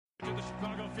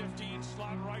Chicago 15,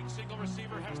 slot right, single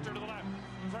receiver, Hester to the left.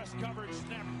 Press coverage,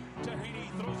 snap to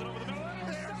Haney, throws it over the middle.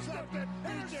 Intercepted!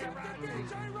 B.J.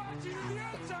 Raji to the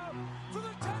end zone for the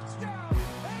touchdown!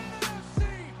 NFC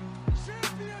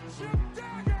Championship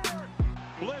dagger!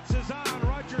 Blitz is on,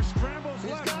 Rodgers scrambles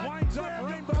left, winds up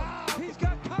Rainbow. He's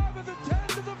got Cobb at the 10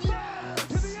 to the 5,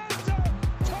 to the end zone,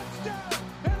 touchdown,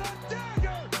 and a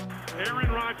dagger!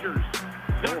 Aaron Rodgers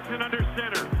ducks in under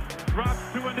center,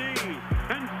 drops to a knee,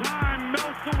 and time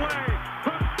melts away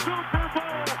from Super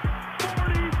Bowl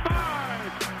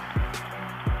 45.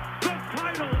 The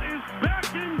title is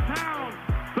back in town.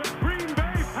 The Green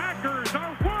Bay Packers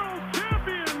are world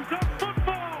champions of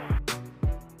football.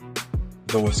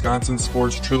 The Wisconsin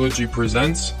Sports Trilogy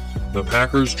presents the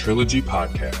Packers Trilogy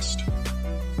Podcast.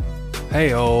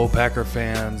 Hey-o, Packer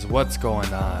fans, what's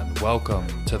going on? Welcome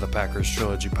to the Packers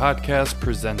Trilogy Podcast,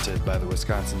 presented by the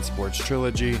Wisconsin Sports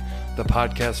Trilogy, the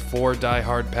podcast for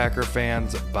diehard Packer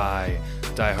fans by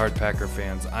diehard Packer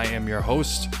fans. I am your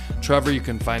host, Trevor. You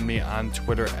can find me on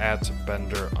Twitter at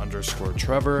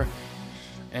Bender_Trevor.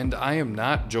 And I am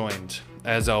not joined,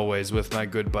 as always, with my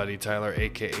good buddy Tyler,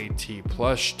 aka T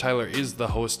Plush. Tyler is the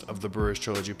host of the Brewers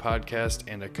Trilogy podcast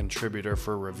and a contributor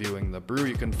for Reviewing the Brew.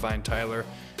 You can find Tyler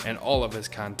and all of his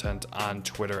content on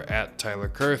Twitter at Tyler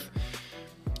Kurth.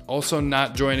 Also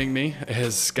not joining me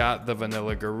is Scott the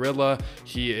Vanilla Gorilla.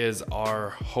 He is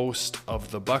our host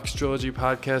of the Bucks Trilogy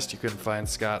podcast. You can find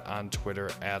Scott on Twitter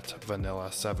at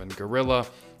Vanilla7Gorilla.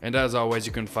 And as always,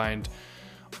 you can find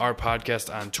our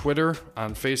podcast on Twitter,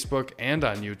 on Facebook, and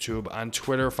on YouTube. On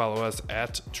Twitter, follow us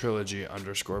at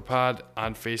Trilogy_pod.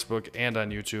 On Facebook and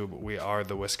on YouTube, we are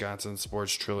the Wisconsin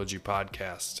Sports Trilogy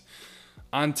Podcast.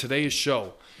 On today's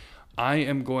show, I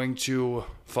am going to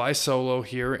fly solo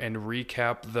here and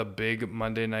recap the big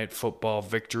Monday Night Football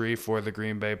victory for the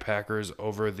Green Bay Packers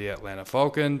over the Atlanta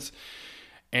Falcons.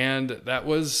 And that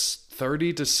was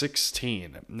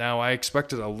 30-16. Now, I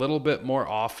expected a little bit more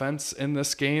offense in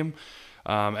this game.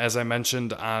 As I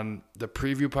mentioned on the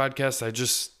preview podcast,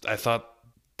 I thought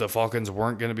the Falcons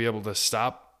weren't going to be able to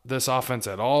stop this offense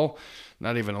at all,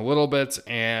 not even a little bit.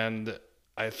 And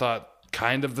I thought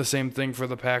kind of the same thing for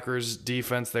the Packers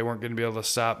defense. They weren't going to be able to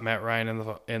stop Matt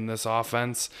Ryan in this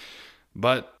offense,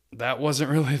 but that wasn't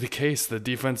really the case. The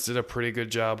defense did a pretty good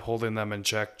job holding them in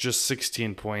check, just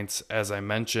 16 points, as I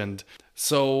mentioned.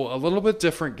 So a little bit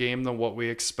different game than what we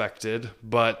expected,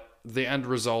 but the end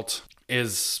result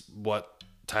is what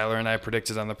Tyler and I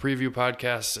predicted on the preview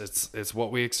podcast. It's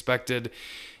what we expected,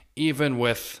 even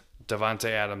with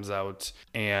Devontae Adams out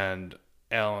and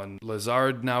Allen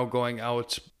Lazard now going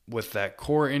out with that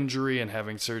core injury and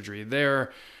having surgery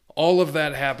there. All of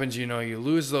that happens, you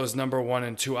lose those number 1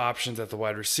 and 2 options at the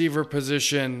wide receiver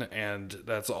position, and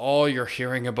that's all you're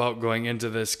hearing about going into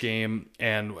this game.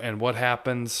 And what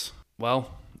happens?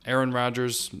 Well, Aaron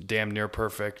Rodgers, damn near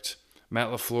perfect. Matt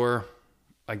LaFleur,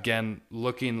 again,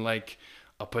 looking like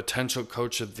a potential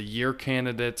coach of the year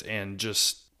candidate and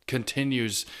just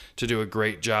continues to do a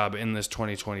great job in this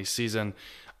 2020 season.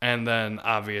 And then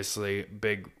obviously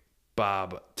Big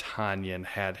Bob Tonyan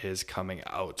had his coming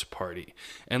out party.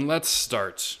 And let's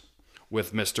start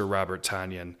with Mr. Robert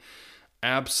Tonyan.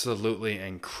 Absolutely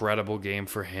incredible game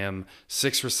for him.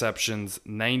 6 receptions,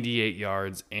 98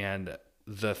 yards, and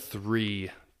the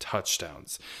 3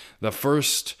 touchdowns. The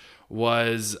first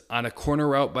was on a corner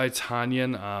route by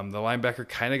Tonyan. The linebacker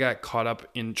kind of got caught up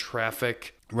in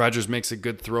traffic. Rodgers makes a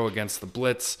good throw against the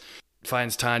blitz,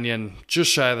 finds Tonyan just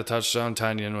shy of the touchdown.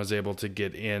 Tonyan was able to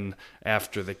get in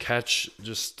after the catch.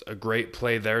 Just a great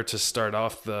play there to start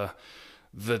off the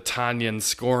Tonyan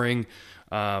scoring.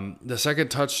 The second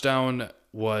touchdown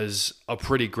was a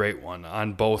pretty great one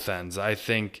on both ends. I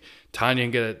think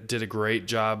Tonyan did a great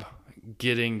job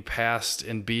getting past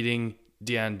and beating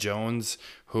Deion Jones,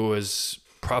 who is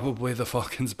probably the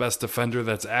Falcons' best defender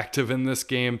that's active in this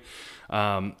game,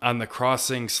 on the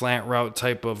crossing slant route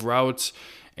type of route,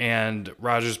 and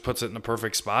Rodgers puts it in a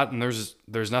perfect spot, and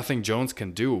there's nothing Jones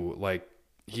can do. Like,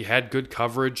 he had good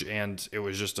coverage, and it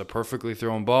was just a perfectly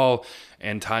thrown ball,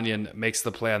 and Tonyan makes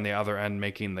the play on the other end,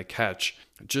 making the catch.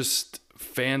 Just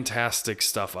fantastic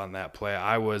stuff on that play.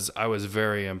 I was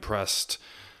very impressed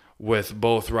with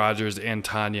both Rodgers and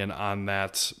Tonyan on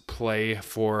that play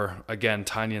for, again,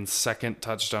 Tanyan's second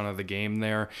touchdown of the game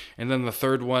there. And then the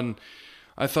third one,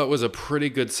 I thought was a pretty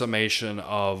good summation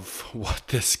of what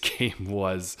this game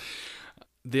was.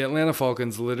 The Atlanta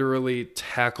Falcons literally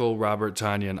tackle Robert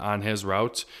Tonyan on his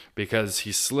route because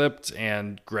he slipped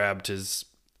and grabbed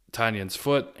Tanyan's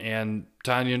foot, and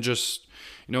Tonyan just,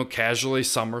 casually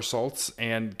somersaults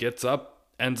and gets up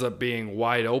ends up being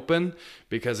wide open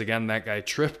because, again, that guy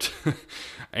tripped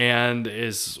and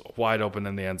is wide open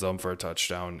in the end zone for a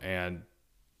touchdown. And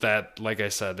that, like I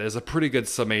said, is a pretty good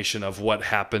summation of what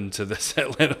happened to this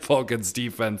Atlanta Falcons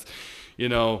defense. You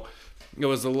know, it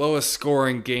was the lowest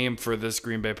scoring game for this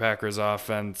Green Bay Packers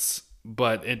offense,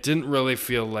 but it didn't really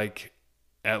feel like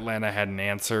Atlanta had an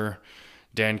answer.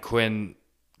 Dan Quinn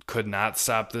could not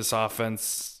stop this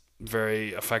offense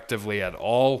very effectively at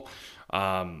all.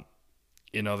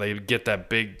 They get that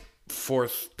big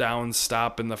 4th down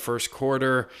stop in the first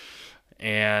quarter,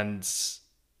 and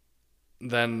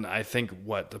then I think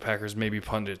the Packers maybe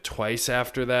punted twice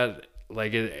after that.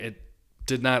 Like it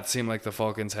did not seem like the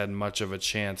Falcons had much of a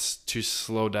chance to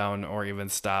slow down or even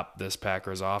stop this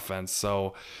Packers offense.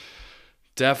 So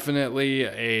definitely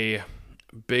a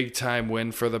big time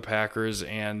win for the Packers,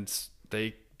 and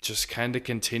they just kind of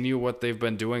continue what they've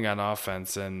been doing on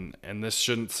offense. And this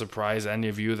shouldn't surprise any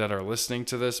of you that are listening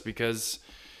to this, because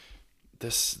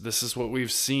this is what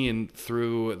we've seen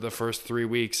through the first 3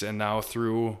 weeks, and now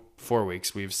through 4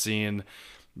 weeks. We've seen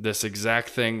this exact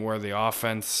thing where the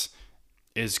offense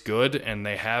is good, and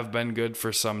they have been good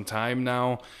for some time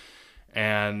now,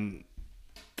 and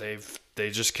they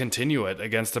just continue it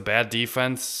against a bad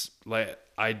defense. Like,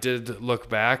 I did look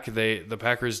back, the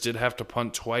Packers did have to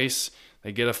punt twice.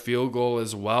 They get a field goal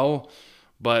as well,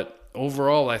 but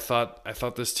overall, I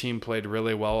thought this team played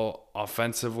really well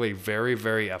offensively, very,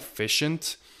 very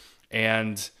efficient.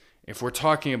 And if we're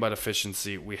talking about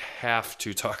efficiency, we have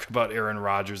to talk about Aaron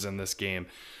Rodgers in this game.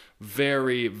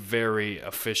 Very, very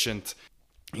efficient.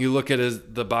 You look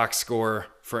at the box score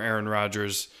for Aaron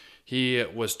Rodgers. He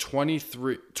was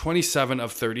 27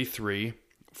 of 33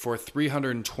 for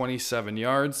 327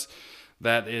 yards.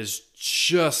 That is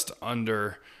just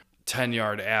under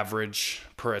 10-yard average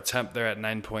per attempt there at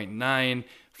 9.9.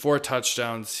 4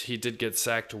 touchdowns. He did get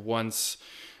sacked once,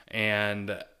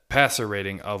 and passer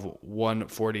rating of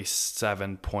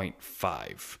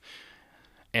 147.5.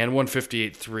 And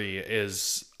 158.3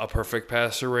 is a perfect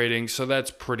passer rating, so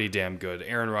that's pretty damn good.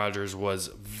 Aaron Rodgers was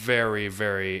very,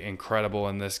 very incredible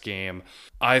in this game.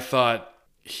 I thought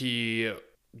he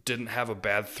didn't have a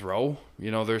bad throw.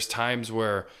 There's times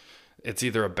where it's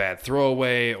either a bad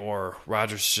throwaway or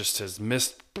Rodgers just has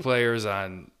missed players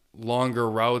on longer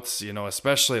routes,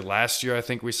 especially last year. I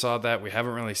think we saw that. We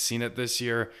haven't really seen it this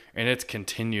year, and it's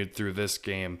continued through this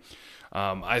game.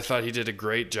 I thought he did a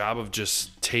great job of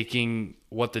just taking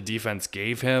what the defense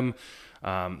gave him.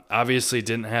 Obviously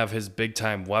didn't have his big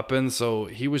time weapons, so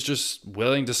he was just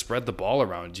willing to spread the ball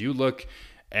around. You look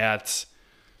at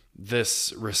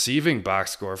this receiving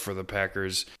box score for the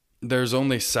Packers, there's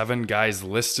only 7 guys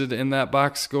listed in that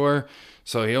box score,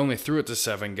 so he only threw it to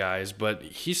 7 guys, but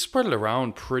he spread it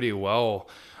around pretty well.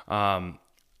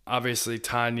 Obviously,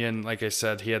 Tanyan, like I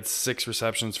said, he had 6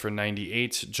 receptions for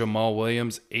 98. Jamal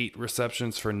Williams, 8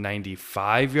 receptions for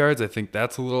 95 yards. I think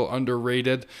that's a little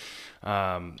underrated.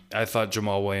 I thought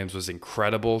Jamal Williams was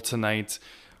incredible tonight.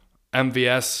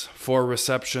 MVS, 4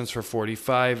 receptions for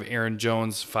 45. Aaron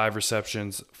Jones, 5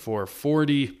 receptions for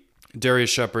 40. Darius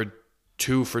Shepard,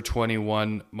 2 for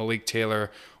 21. Malik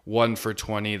Taylor, 1 for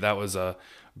 20. That was a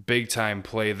big-time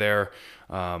play there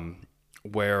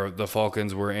where the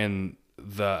Falcons were in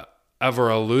the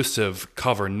ever-elusive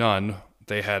cover none.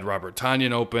 They had Robert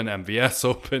Tanyan open, MVS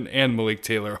open, and Malik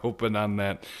Taylor open on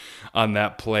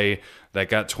that play that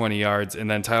got 20 yards. And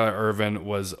then Tyler Ervin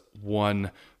was 1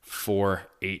 for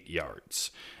 8 yards.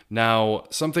 Now,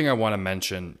 something I want to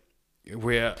mention,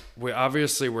 we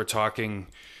obviously were talking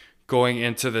going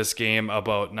into this game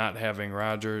about not having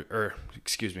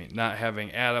not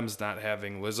having Adams, not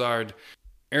having Lazard.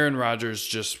 Aaron Rodgers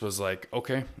just was like,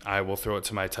 okay, I will throw it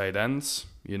to my tight ends.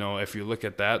 If you look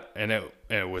at that, and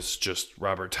it was just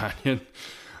Robert Tanyan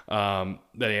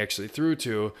that he actually threw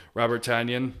to. Robert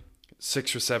Tanyan,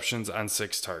 6 receptions on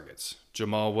 6 targets.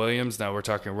 Jamal Williams, now we're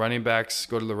talking running backs.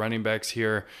 Go to the running backs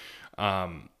here.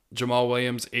 Jamal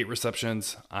Williams, 8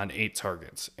 receptions on 8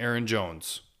 targets. Aaron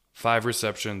Jones, 5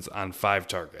 receptions on 5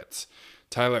 targets.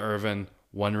 Tyler Ervin,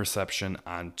 1 reception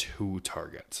on 2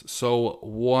 targets. So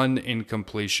 1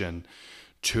 incompletion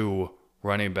to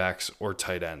running backs or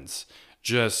tight ends.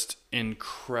 Just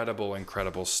incredible,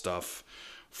 incredible stuff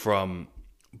from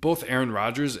both Aaron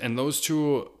Rodgers and those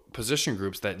 2 position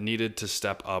groups that needed to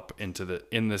step up in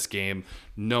this game,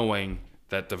 knowing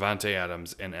that Davante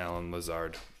Adams and Allen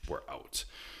Lazard were out.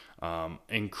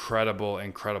 Incredible,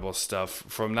 incredible stuff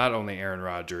from not only Aaron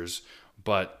Rodgers,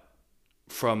 but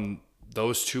from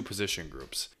those 2 position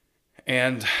groups.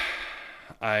 And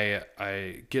I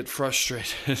get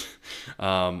frustrated.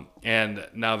 And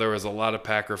now there was a lot of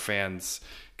Packer fans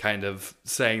kind of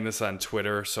saying this on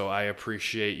Twitter, so I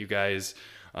appreciate you guys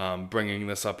bringing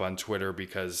this up on Twitter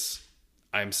because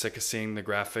I'm sick of seeing the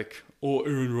graphic. Oh,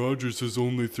 Aaron Rodgers has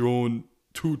only thrown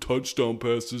 2 touchdown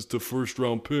passes to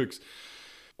first-round picks.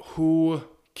 Who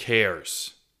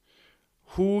cares?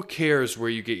 Who cares where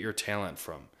you get your talent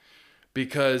from?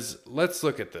 Because let's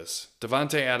look at this.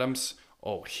 Devontae Adams,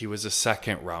 he was a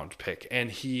second-round pick,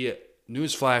 and he,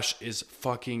 newsflash, is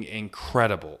fucking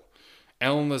incredible.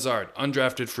 Allen Lazard,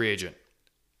 undrafted free agent.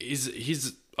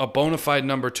 He's a bona fide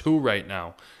number 2 right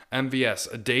now.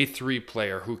 MVS, a day 3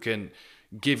 player who can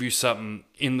give you something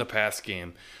in the pass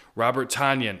game. Robert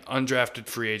Tonyan, undrafted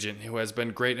free agent who has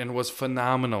been great and was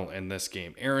phenomenal in this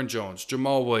game. Aaron Jones,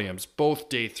 Jamal Williams, both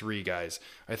day 3 guys.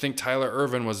 I think Tyler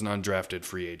Ervin was an undrafted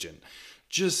free agent.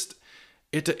 Just,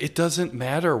 it doesn't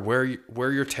matter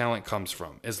where your talent comes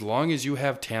from. As long as you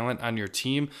have talent on your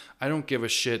team, I don't give a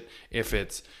shit if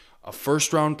it's a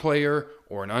first-round player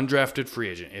or an undrafted free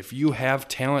agent. If you have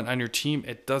talent on your team,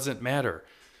 it doesn't matter.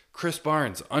 Chris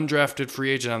Barnes, undrafted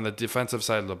free agent on the defensive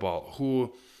side of the ball,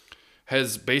 who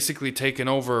has basically taken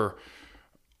over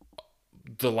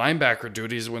the linebacker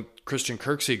duties with Christian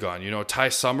Kirksey gone. Ty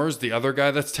Summers, the other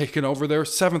guy that's taken over there,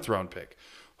 7th-round pick.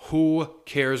 Who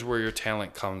cares where your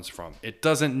talent comes from? It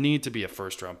doesn't need to be a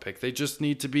first-round pick. They just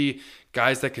need to be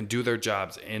guys that can do their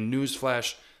jobs. And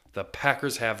newsflash, the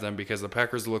Packers have them because the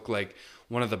Packers look like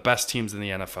one of the best teams in the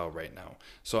NFL right now.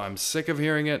 So I'm sick of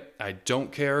hearing it. I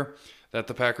don't care that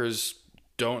the Packers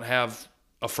don't have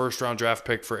a first-round draft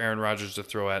pick for Aaron Rodgers to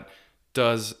throw at.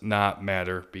 Does not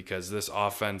matter because this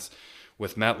offense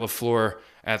with Matt LaFleur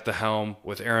at the helm,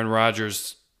 with Aaron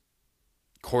Rodgers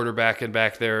quarterbacking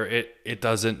back there, it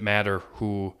doesn't matter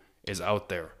who is out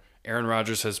there. Aaron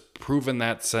Rodgers has proven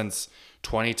that since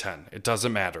 2010. It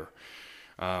doesn't matter.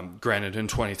 Granted, in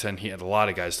 2010, he had a lot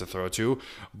of guys to throw to,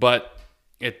 but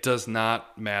it does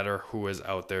not matter who is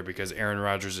out there because Aaron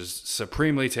Rodgers is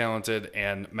supremely talented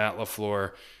and Matt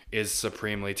LaFleur is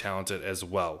supremely talented as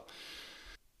well.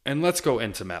 And let's go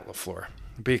into Matt LaFleur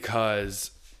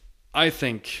because I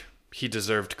think he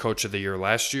deserved Coach of the Year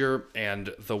last year,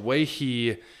 and the way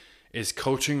he is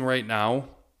coaching right now,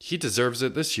 he deserves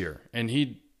it this year. And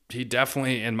he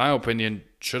definitely, in my opinion,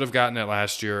 should have gotten it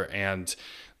last year, and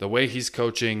the way he's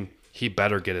coaching, he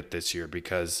better get it this year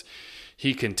because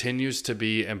he continues to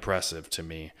be impressive to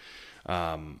me.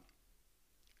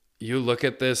 You look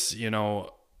at this,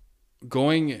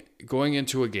 going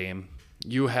into a game,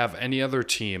 you have any other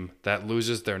team that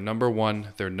loses their number 1,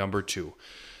 their number 2.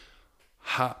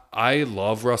 I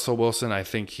love Russell Wilson. I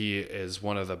think he is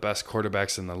one of the best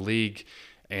quarterbacks in the league,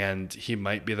 and he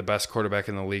might be the best quarterback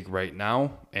in the league right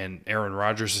now. And Aaron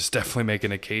Rodgers is definitely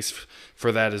making a case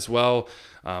for that as well.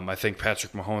 I think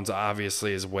Patrick Mahomes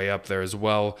obviously is way up there as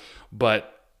well.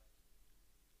 But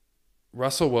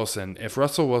Russell Wilson, if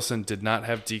Russell Wilson did not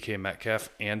have DK Metcalf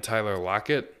and Tyler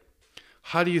Lockett,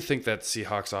 how do you think that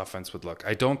Seahawks offense would look?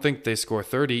 I don't think they score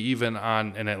 30 even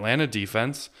on an Atlanta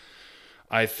defense.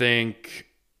 I think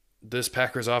this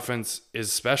Packers offense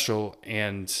is special,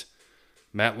 and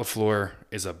Matt LaFleur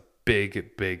is a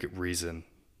big, big reason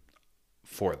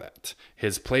for that.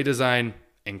 His play design,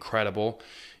 incredible.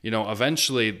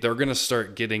 Eventually they're going to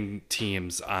start getting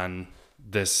teams on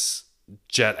this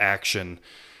jet action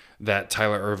that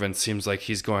Tyler Ervin seems like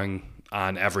he's going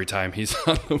on every time he's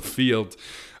on the field.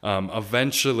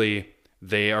 Eventually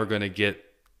they are going to get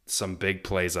some big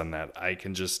plays on that. I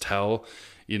can just tell,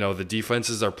 the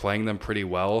defenses are playing them pretty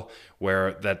well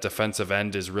where that defensive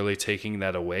end is really taking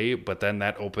that away, but then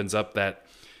that opens up that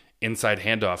inside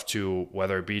handoff to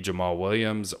whether it be Jamal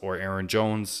Williams or Aaron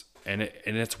Jones, and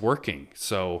it's working.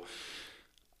 So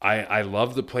I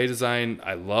love the play design.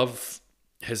 I love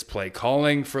his play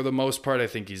calling for the most part. I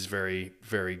think he's very,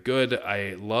 very good.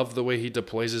 I love the way he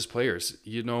deploys his players.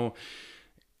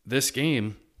 This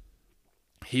game,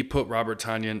 he put Robert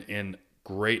Tonyan in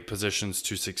great positions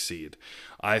to succeed.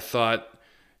 I thought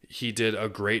he did a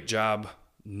great job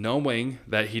knowing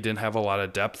that he didn't have a lot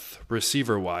of depth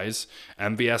receiver-wise.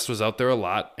 MVS was out there a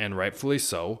lot, and rightfully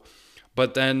so.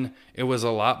 But then it was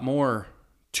a lot more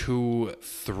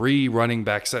 2-3 running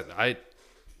backs. I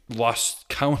lost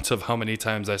count of how many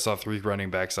times I saw 3 running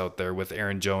backs out there with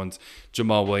Aaron Jones,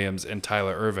 Jamal Williams, and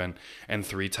Tyler Ervin, and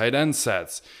 3 tight end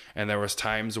sets. And there was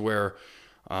times where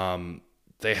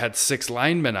they had 6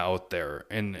 linemen out there,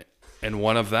 and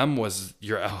one of them was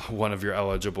one of your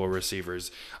eligible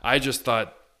receivers. I just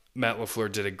thought Matt LaFleur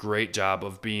did a great job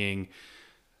of being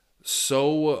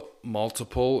so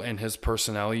multiple in his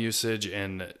personnel usage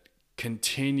and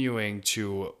continuing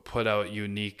to put out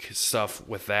unique stuff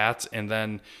with that, and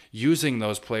then using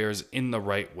those players in the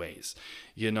right ways.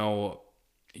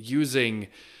 using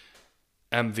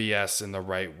MVS in the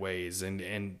right ways.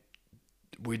 And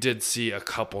we did see a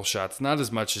couple shots, not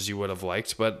as much as you would have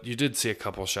liked, but you did see a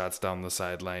couple shots down the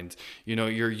sidelines.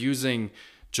 You're using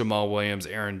Jamal Williams,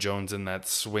 Aaron Jones in that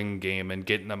swing game and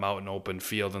getting them out in open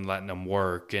field and letting them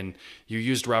work. And you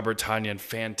used Robert Tonyan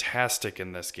fantastic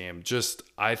in this game.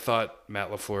 I thought Matt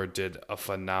LaFleur did a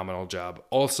phenomenal job.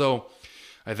 Also,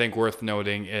 I think worth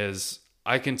noting is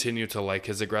I continue to like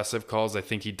his aggressive calls. I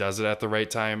think he does it at the right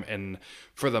time. And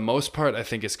for the most part, I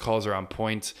think his calls are on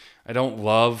point. I don't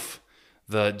love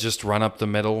the just run up the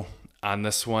middle on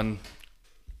this one.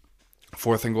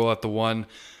 4th and goal at the 1.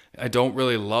 I don't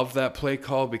really love that play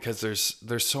call because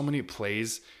there's so many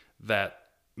plays that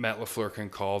Matt LaFleur can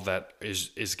call that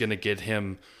is going to get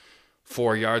him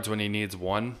 4 yards when he needs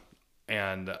 1.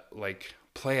 And like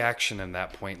play action in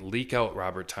that point, leak out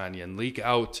Robert Tonyan, leak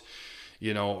out,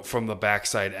 from the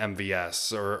backside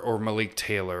MVS or Malik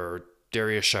Taylor or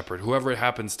Darius Shepard, whoever it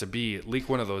happens to be, leak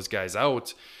one of those guys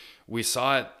out. We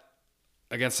saw it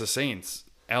against the Saints.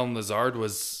 Allen Lazard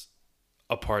was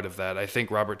a part of that. I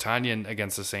think Robert Tonyan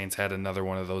against the Saints had another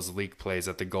one of those leak plays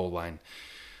at the goal line.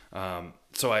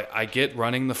 So I get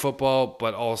running the football,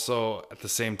 but also at the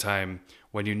same time,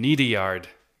 when you need a yard,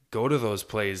 go to those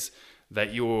plays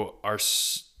that you are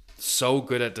so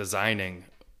good at designing.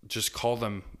 Just call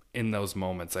them in those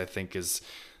moments, I think, is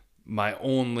my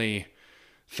only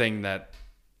thing that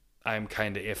I'm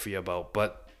kind of iffy about.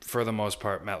 But for the most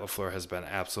part, Matt LaFleur has been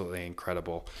absolutely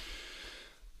incredible.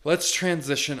 Let's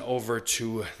transition over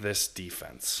to this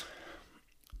defense.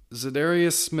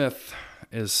 Zadarius Smith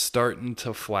is starting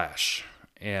to flash,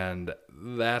 and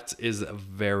that is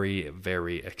very,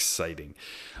 very exciting.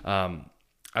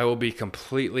 I will be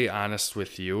completely honest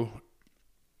with you.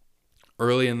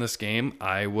 Early in this game,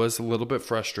 I was a little bit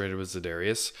frustrated with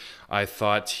Zadarius. I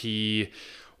thought he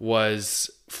was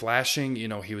flashing.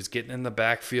 He was getting in the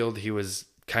backfield. He was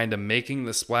kind of making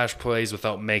the splash plays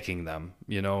without making them.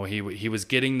 He was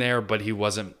getting there, but he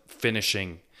wasn't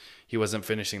finishing. He wasn't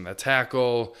finishing the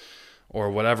tackle or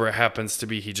whatever it happens to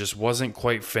be. He just wasn't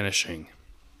quite finishing.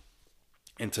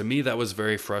 And to me, that was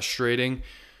very frustrating.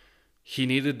 He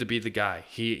needed to be the guy.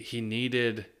 He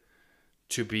needed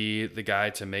to be the guy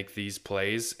to make these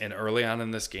plays. And early on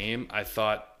in this game, I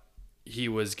thought he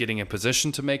was getting in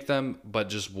position to make them, but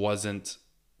just wasn't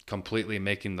completely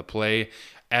making the play.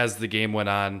 As the game went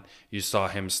on, you saw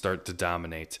him start to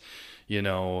dominate. He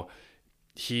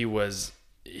was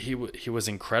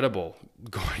incredible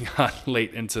going on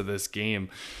late into this game.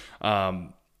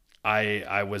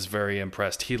 I was very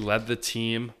impressed. He led the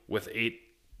team with 8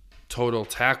 total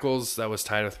tackles. That was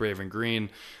tied with Raven Green.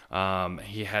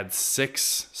 He had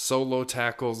 6 solo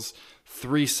tackles,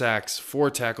 3 sacks, 4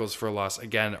 tackles for a loss.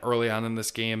 Again, early on in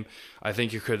this game, I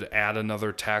think you could add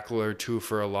another tackle or 2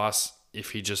 for a loss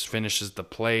if he just finishes the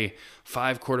play.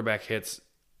 5 quarterback hits.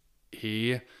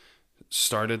 He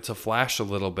started to flash a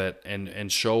little bit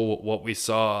and show what we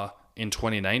saw in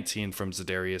 2019 from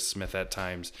Zadarius Smith at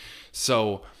times.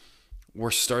 So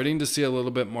we're starting to see a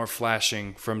little bit more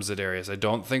flashing from Zadarius. I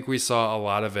don't think we saw a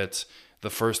lot of it the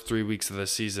first 3 weeks of the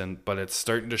season, but it's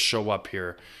starting to show up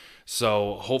here.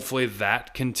 So hopefully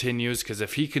that continues, because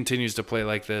if he continues to play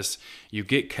like this, you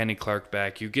get Kenny Clark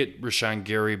back, you get Rashawn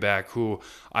Gary back, who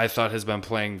I thought has been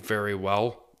playing very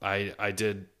well. I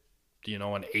did,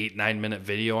 an 8-9 minute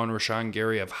video on Rashawn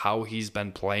Gary of how he's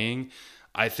been playing.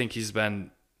 I think he's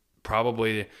been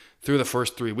probably through the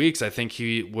first 3 weeks, I think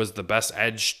he was the best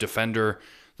edge defender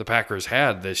the Packers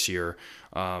had this year.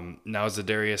 Now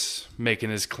Zadarius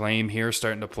making his claim here,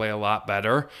 starting to play a lot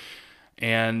better.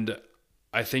 And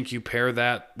I think you pair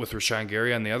that with Rashawn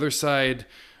Gary on the other side,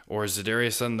 or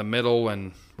Zadarius in the middle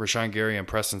and Rashawn Gary and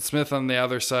Preston Smith on the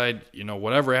other side,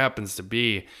 whatever it happens to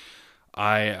be,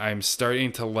 I'm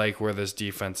starting to like where this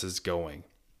defense is going.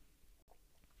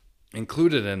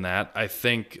 Included in that, I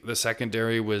think the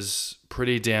secondary was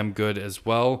pretty damn good as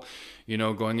well.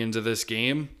 Going into this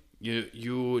game,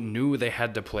 you knew they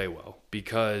had to play well,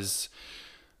 because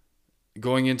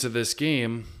going into this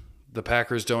game, the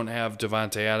Packers don't have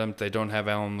Devontae Adams, they don't have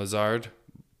Allen Lazard,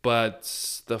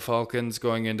 but the Falcons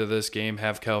going into this game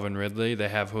have Calvin Ridley, they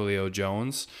have Julio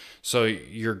Jones, so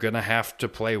you're going to have to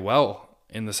play well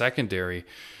in the secondary.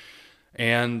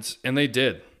 And they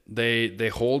did. They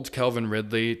hold Calvin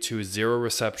Ridley to 0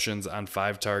 receptions on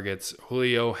 5 targets.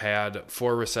 Julio had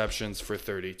 4 receptions for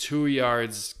 32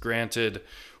 yards. Granted,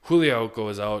 Julio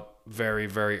goes out very,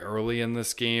 very early in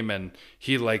this game, and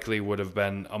he likely would have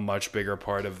been a much bigger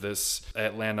part of this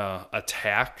Atlanta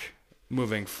attack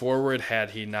moving forward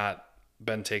had he not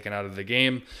been taken out of the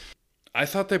game. I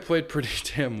thought they played pretty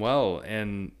damn well,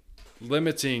 and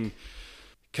limiting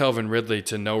Calvin Ridley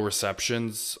to no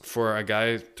receptions for a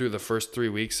guy through the first 3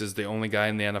 weeks is the only guy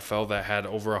in the NFL that had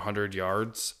over 100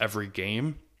 yards every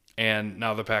game. And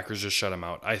now the Packers just shut him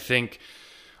out. I think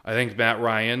Matt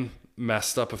Ryan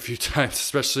messed up a few times,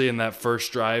 especially in that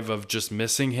first drive of just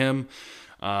missing him.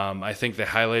 I think they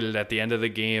highlighted at the end of the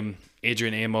game,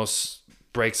 Adrian Amos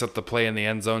breaks up the play in the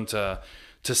end zone to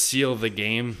seal the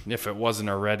game if it wasn't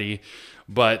already.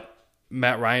 But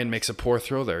Matt Ryan makes a poor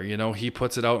throw there. He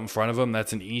puts it out in front of him.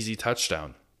 That's an easy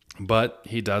touchdown. But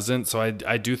he doesn't. So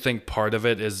I do think part of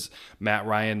it is Matt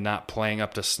Ryan not playing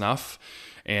up to snuff.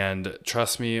 And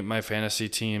trust me, my fantasy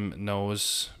team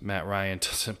knows Matt Ryan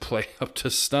doesn't play up to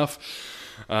snuff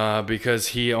because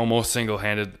he almost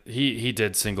he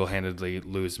did single-handedly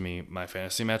lose me my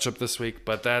fantasy matchup this week.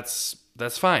 But that's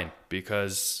fine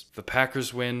because the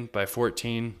Packers win by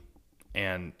 14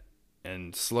 and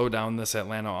slow down this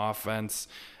Atlanta offense.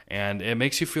 And it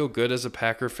makes you feel good as a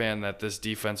Packer fan that this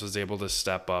defense was able to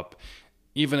step up.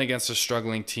 Even against a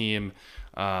struggling team,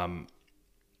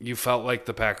 you felt like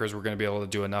the Packers were going to be able to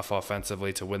do enough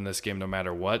offensively to win this game no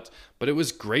matter what. But it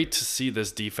was great to see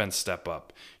this defense step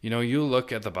up. You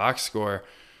look at the box score,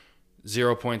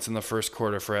 0 points in the first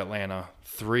quarter for Atlanta,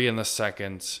 3 in the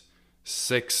second,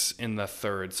 6 in the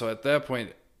third. So at that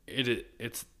point,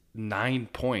 it's 9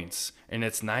 points, and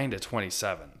it's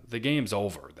 9-27. The game's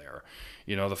over there.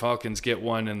 The Falcons get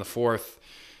one in the fourth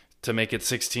to make it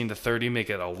 16-30, make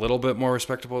it a little bit more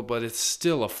respectable, but it's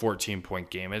still a 14-point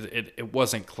game. It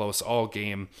wasn't close all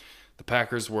game. The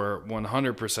Packers were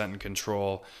 100% in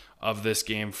control of this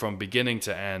game from beginning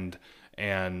to end,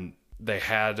 and they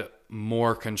had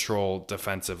more control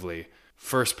defensively.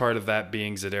 First part of that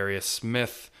being Zadarius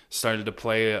Smith started to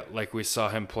play like we saw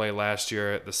him play last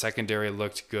year. The secondary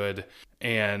looked good.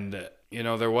 And,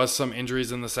 there was some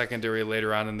injuries in the secondary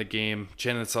later on in the game.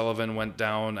 Shannon Sullivan went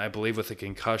down, I believe, with a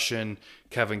concussion.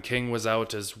 Kevin King was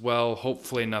out as well.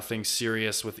 Hopefully nothing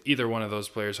serious with either one of those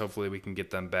players. Hopefully we can get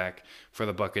them back for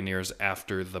the Buccaneers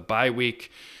after the bye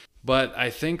week. But I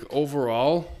think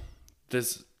overall,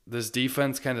 this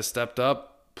defense kind of stepped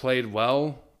up, played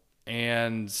well,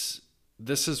 and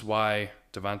this is why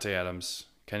Davante Adams,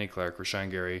 Kenny Clark,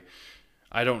 Rashawn Gary,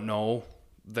 I don't know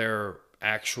their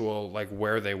actual,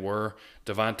 where they were.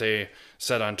 Davante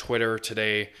said on Twitter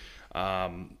today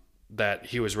that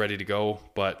he was ready to go,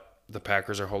 but the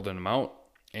Packers are holding him out.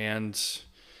 And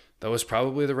that was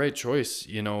probably the right choice.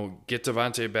 Get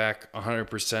Davante back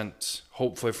 100%,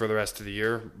 hopefully for the rest of the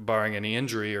year, barring any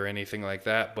injury or anything like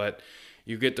that. But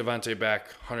you get Davante back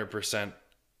 100%,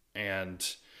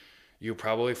 and you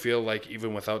probably feel like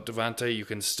even without Davante, you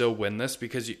can still win this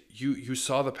because you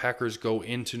saw the Packers go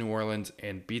into New Orleans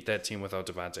and beat that team without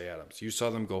Davante Adams. You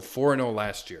saw them go 4-0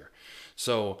 last year.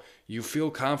 So you feel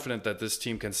confident that this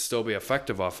team can still be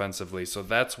effective offensively. So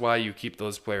that's why you keep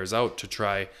those players out, to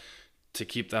try to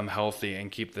keep them healthy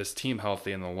and keep this team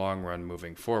healthy in the long run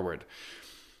moving forward.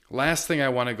 Last thing I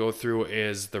want to go through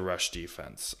is the rush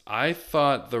defense. I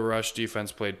thought the rush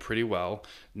defense played pretty well.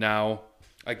 Now,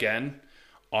 again,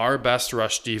 our best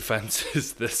rush defense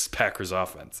is this Packers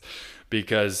offense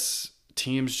because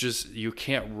teams you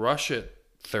can't rush it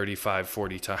 35,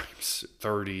 40 times,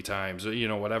 30 times,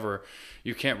 whatever.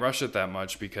 You can't rush it that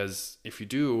much because if you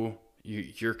do,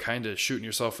 you're kind of shooting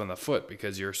yourself in the foot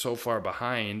because you're so far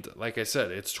behind. Like I said,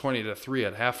 it's 20-3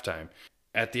 at halftime.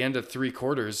 At the end of 3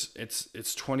 quarters, it's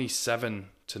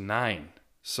 27-9.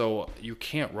 So you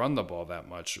can't run the ball that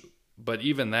much. But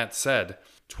even that said,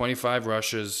 25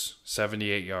 rushes,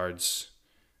 78 yards,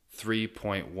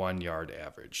 3.1 yard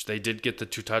average. They did get the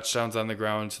 2 touchdowns on the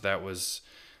ground. That was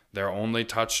their only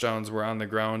touchdowns were on the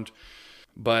ground.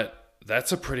 But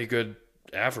that's a pretty good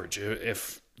average.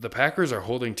 If the Packers are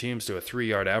holding teams to a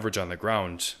 3-yard average on the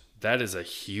ground, that is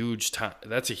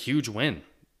that's a huge win.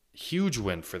 Huge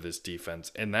win for this defense.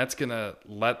 And that's going to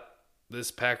let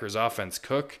this Packers offense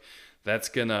cook. That's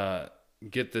going to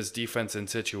get this defense in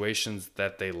situations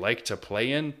that they like to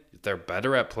play in. They're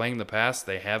better at playing the pass.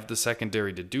 They have the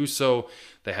secondary to do so.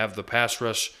 They have the pass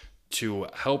rush to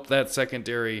help that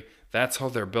secondary. That's how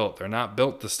they're built. They're not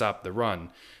built to stop the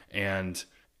run. And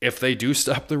if they do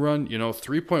stop the run,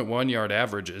 3.1 yard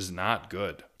average is not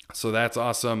good. So that's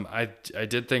awesome. I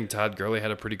did think Todd Gurley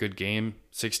had a pretty good game.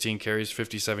 16 carries,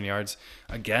 57 yards.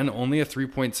 Again, only a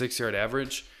 3.6 yard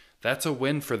average. That's a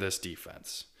win for this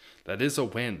defense. That is a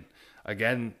win.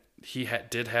 Again, he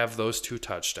did have those 2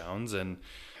 touchdowns, and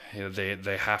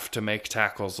they have to make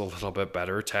tackles a little bit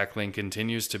better. Tackling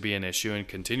continues to be an issue and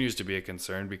continues to be a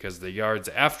concern because the yards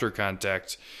after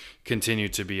contact continue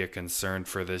to be a concern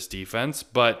for this defense.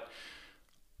 But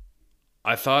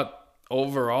I thought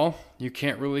overall, you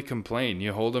can't really complain.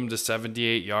 You hold them to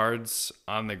 78 yards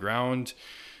on the ground,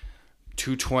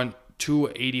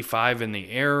 285 in the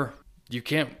air. You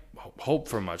can't hope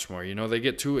for much more. They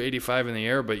get 285 in the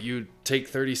air, but you take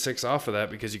 36 off of that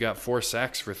because you got 4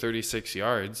 sacks for 36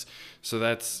 yards. So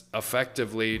that's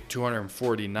effectively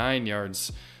 249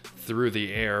 yards through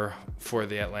the air for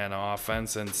the Atlanta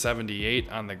offense and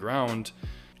 78 on the ground.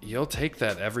 You'll take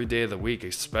that every day of the week,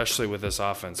 especially with this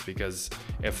offense, because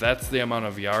if that's the amount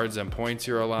of yards and points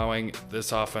you're allowing,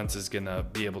 this offense is going to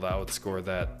be able to outscore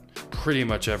that pretty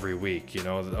much every week.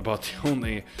 About the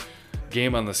only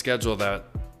game on the schedule that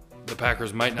the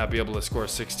Packers might not be able to score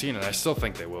 16, and I still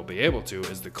think they will be able to,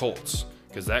 is the Colts,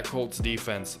 because that Colts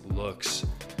defense looks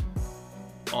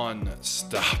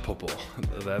unstoppable.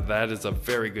 That is a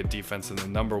very good defense and the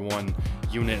number one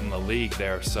unit in the league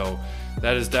there. So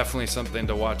that is definitely something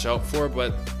to watch out for,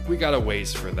 but we got a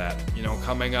ways for that.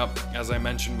 Coming up, as I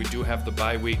mentioned, we do have the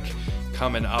bye week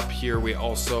coming up here. We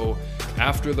also,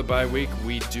 after the bye week,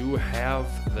 we do have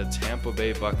the Tampa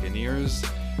Bay Buccaneers,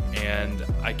 and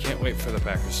I can't wait for the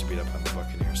Packers to beat up on the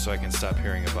Buccaneers so I can stop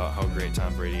hearing about how great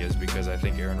Tom Brady is, because I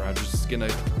think Aaron Rodgers is going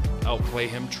to outplay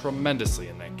him tremendously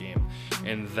in that game,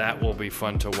 and that will be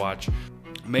fun to watch.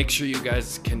 Make sure you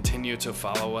guys continue to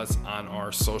follow us on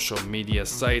our social media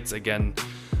sites. Again,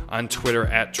 on Twitter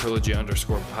at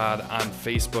Trilogy_pod, on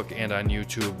Facebook and on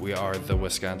YouTube, we are the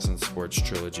Wisconsin Sports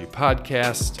Trilogy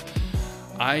Podcast.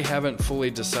 I haven't fully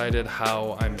decided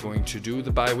how I'm going to do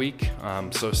the bye week,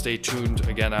 so stay tuned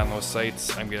again on those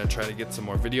sites. I'm going to try to get some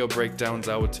more video breakdowns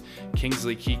out.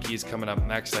 Kingsley Kiki's coming up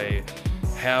next. I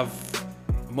have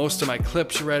most of my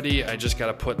clips ready. I just got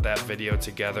to put that video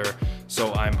together.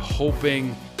 So I'm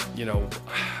hoping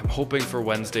for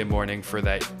Wednesday morning for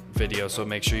that video. So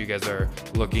make sure you guys are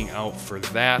looking out for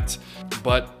that.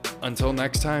 But until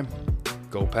next time,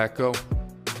 go Pack Go.